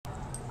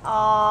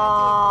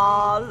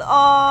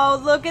Oh,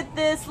 look at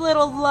this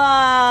little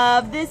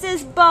love. This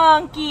is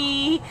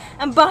Bunky,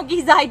 and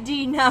Bunky's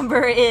ID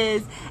number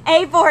is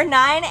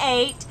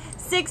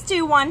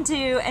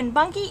A4986212, and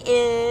Bunky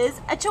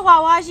is a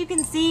Chihuahua, as you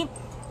can see.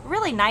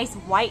 Really nice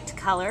white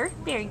color,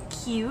 very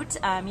cute.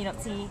 You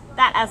don't see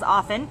that as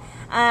often.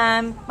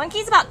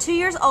 Bunky's about 2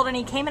 years old, and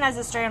he came in as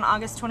a stray on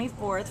August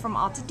 24th from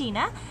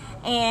Altadena.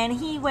 And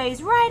he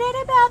weighs right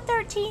at about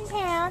 13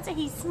 pounds.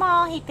 He's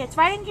small. He fits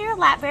right into your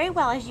lap very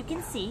well, as you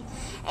can see.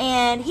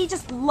 And he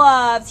just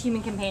loves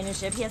human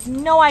companionship. He has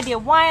no idea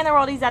why in the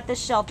world he's at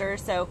this shelter,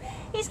 so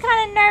he's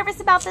kind of nervous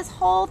about this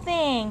whole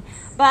thing.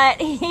 But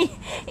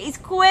he's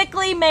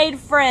quickly made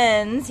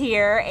friends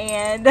here,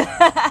 and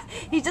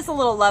he's just a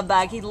little love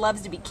bug. He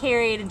loves to be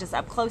carried and just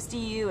up close to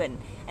you and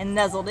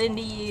nuzzled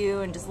into you,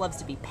 and just loves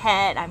to be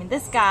pet. I mean,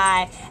 this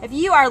guy, if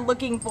you are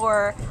looking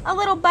for a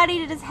little buddy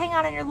to just hang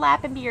out on your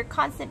lap and be your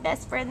constant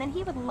best friend, then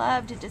he would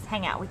love to just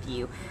hang out with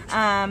you.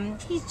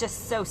 He's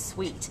just so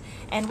sweet,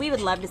 and we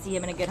would love to see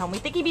him in a good home. We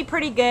think he'd be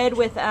pretty good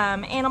with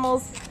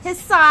animals his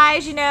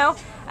size, you know,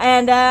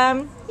 and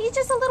he's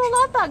just a little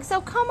love bug. So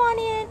come on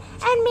in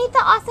and meet the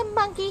awesome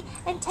Bunky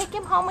and take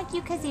him home with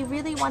you, because he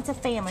really wants a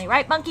family.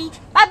 Right, Bunky?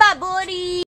 Bye-bye, buddy!